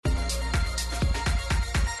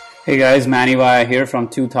Hey guys, Manny Vaya here from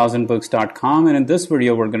 2000books.com, and in this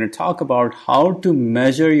video we're going to talk about how to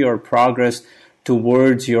measure your progress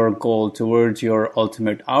towards your goal, towards your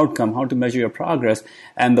ultimate outcome, how to measure your progress.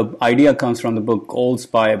 And the idea comes from the book Goals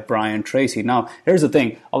by Brian Tracy. Now, here's the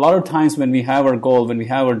thing. A lot of times when we have our goal, when we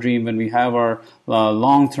have our dream, when we have our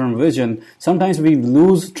long-term vision, sometimes we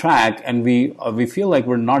lose track and we feel like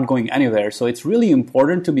we're not going anywhere. So it's really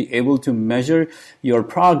important to be able to measure your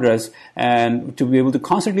progress and to be able to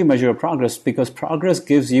constantly measure your progress, because progress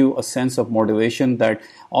gives you a sense of motivation that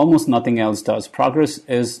almost nothing else does. Progress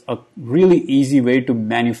is a really easy way to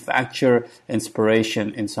manufacture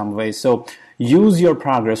inspiration in some ways. So use your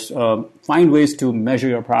progress, find ways to measure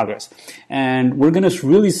your progress. And we're going to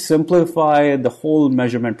really simplify the whole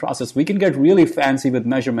measurement process. We can get really fancy with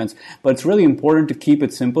measurements, but it's really important to keep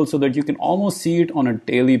it simple so that you can almost see it on a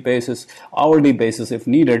daily basis, hourly basis if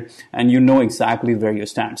needed, and you know exactly where you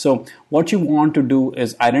stand. So what you want to do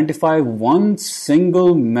is identify one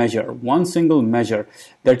single measure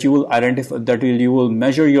that you will identify, that you will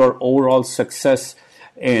measure your overall success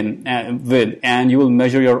with, and you will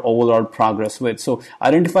measure your overall progress with. So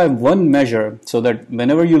identify one measure so that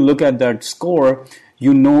whenever you look at that score,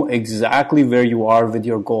 you know exactly where you are with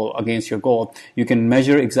your goal, against your goal. You can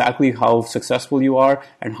measure exactly how successful you are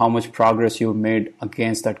and how much progress you've made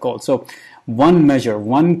against that goal. So one measure,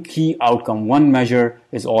 one key outcome, one measure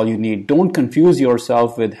is all you need. Don't confuse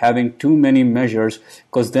yourself with having too many measures,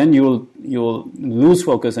 because then you'll lose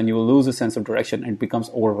focus and you will lose a sense of direction and it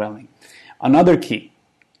becomes overwhelming. Another key.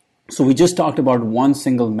 So we just talked about one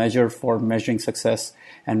single measure for measuring success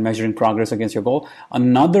and measuring progress against your goal.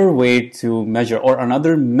 Another way to measure, or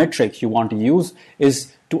another metric you want to use,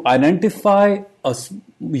 is to identify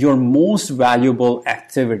your most valuable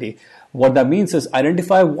activity. What that means is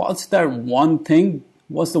identify what's the one thing,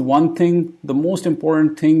 the most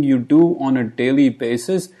important thing you do on a daily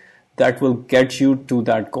basis that will get you to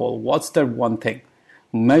that goal. What's that one thing?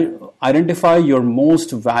 Identify your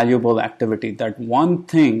most valuable activity, that one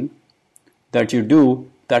thing that you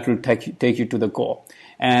do that will take you to the goal.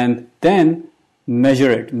 And then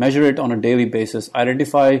measure it on a daily basis.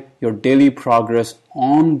 Identify your daily progress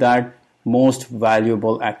on that most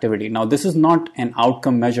valuable activity. Now, this is not an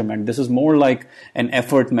outcome measurement. This is more like an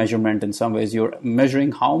effort measurement in some ways. You're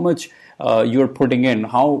measuring how much you're putting in,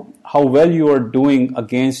 how well you are doing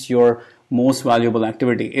against your most valuable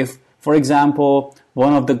activity. If, for example,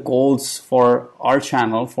 one of the goals for our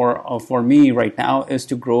channel, for me right now, is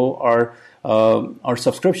to grow our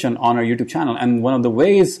subscription on our YouTube channel. And one of the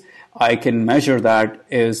ways I can measure that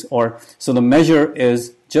is, so the measure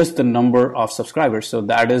is just the number of subscribers. So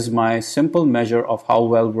that is my simple measure of how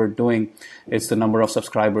well we're doing. It's the number of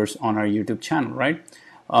subscribers on our YouTube channel, right?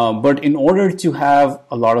 But in order to have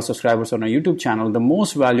a lot of subscribers on our YouTube channel, the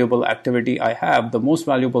most valuable activity I have, the most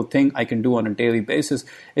valuable thing I can do on a daily basis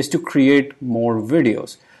is to create more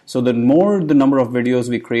videos. So the more the number of videos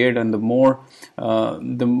we create, and the more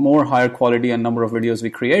higher quality and number of videos we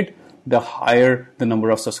create, the higher the number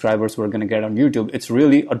of subscribers we're going to get on YouTube. It's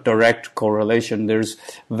really a direct correlation. There's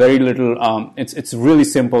very little, it's really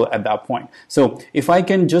simple at that point. So if I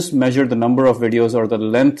can just measure the number of videos, or the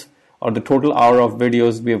length, or the total hour of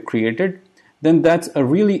videos we have created, then that's a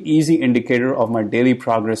really easy indicator of my daily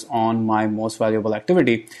progress on my most valuable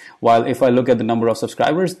activity. While if I look at the number of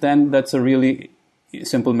subscribers, then that's a really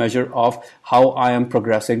simple measure of how I am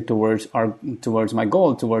progressing towards my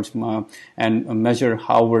goal, and measure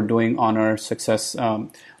how we're doing on our success, on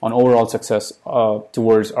overall success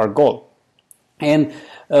towards our goal. And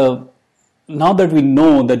now that we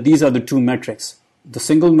know that these are the two metrics, the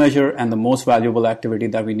single measure and the most valuable activity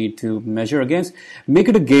that we need to measure against, make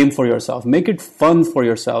it a game for yourself. Make it fun for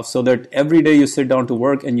yourself, so that every day you sit down to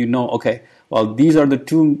work and you know, okay, well, these are the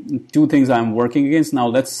two things I'm working against. Now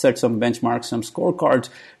let's set some benchmarks, some scorecards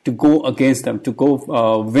to go against them, to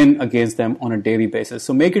go win against them on a daily basis.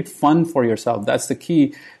 So make it fun for yourself. That's the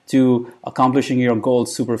key to accomplishing your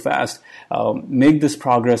goals super fast. Make this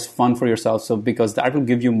progress fun for yourself, so because that will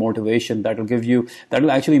give you motivation. That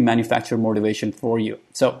will actually manufacture motivation for you.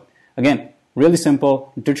 So again, really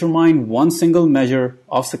simple. Determine one single measure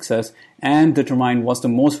of success and determine what's the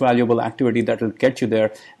most valuable activity that will get you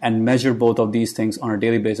there, and measure both of these things on a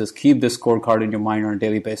daily basis. Keep this scorecard in your mind on a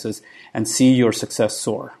daily basis and see your success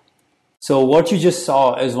soar. So what you just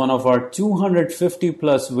saw is one of our 250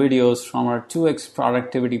 plus videos from our 2x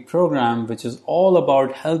productivity program, which is all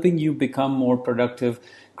about helping you become more productive,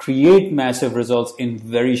 create massive results in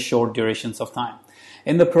very short durations of time.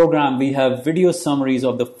 In the program, we have video summaries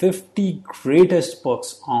of the 50 greatest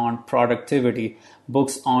books on productivity,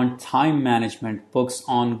 books on time management, books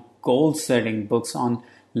on goal setting, books on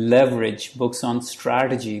leverage, books on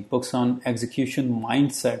strategy, books on execution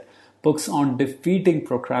mindset, books on defeating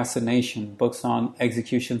procrastination, books on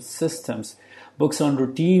execution systems, books on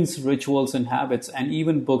routines, rituals, and habits, and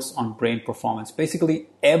even books on brain performance. Basically,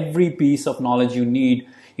 every piece of knowledge you need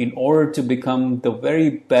in order to become the very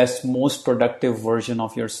best, most productive version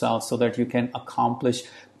of yourself so that you can accomplish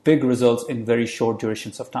big results in very short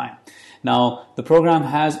durations of time. Now, the program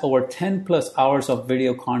has over 10 plus hours of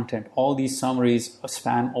video content. All these summaries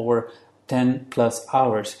span over 10 plus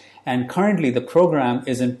hours. And currently the program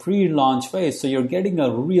is in pre-launch phase, so you're getting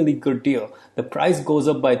a really good deal. The price goes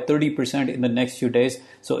up by 30% in the next few days.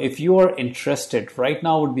 So if you are interested, right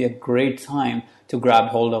now would be a great time to grab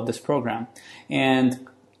hold of this program. And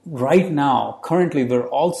right now, currently, we're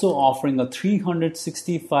also offering a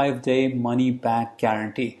 365-day money-back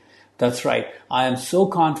guarantee. That's right. I am so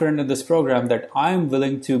confident in this program that I am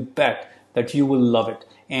willing to bet that you will love it.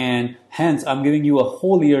 And hence, I'm giving you a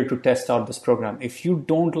whole year to test out this program. If you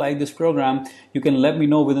don't like this program, you can let me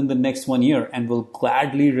know within the next 1 year and we'll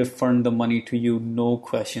gladly refund the money to you, no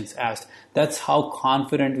questions asked. That's how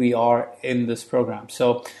confident we are in this program.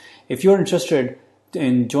 So if you're interested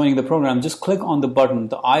in joining the program, just click on the button,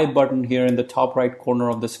 the I button here in the top right corner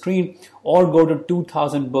of the screen, or go to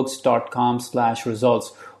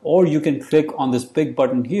 2000books.com/results. Or you can click on this big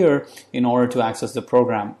button here in order to access the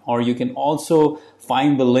program. Or you can also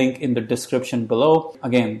find the link in the description below.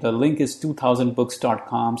 Again, the link is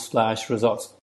 2000books.com/results.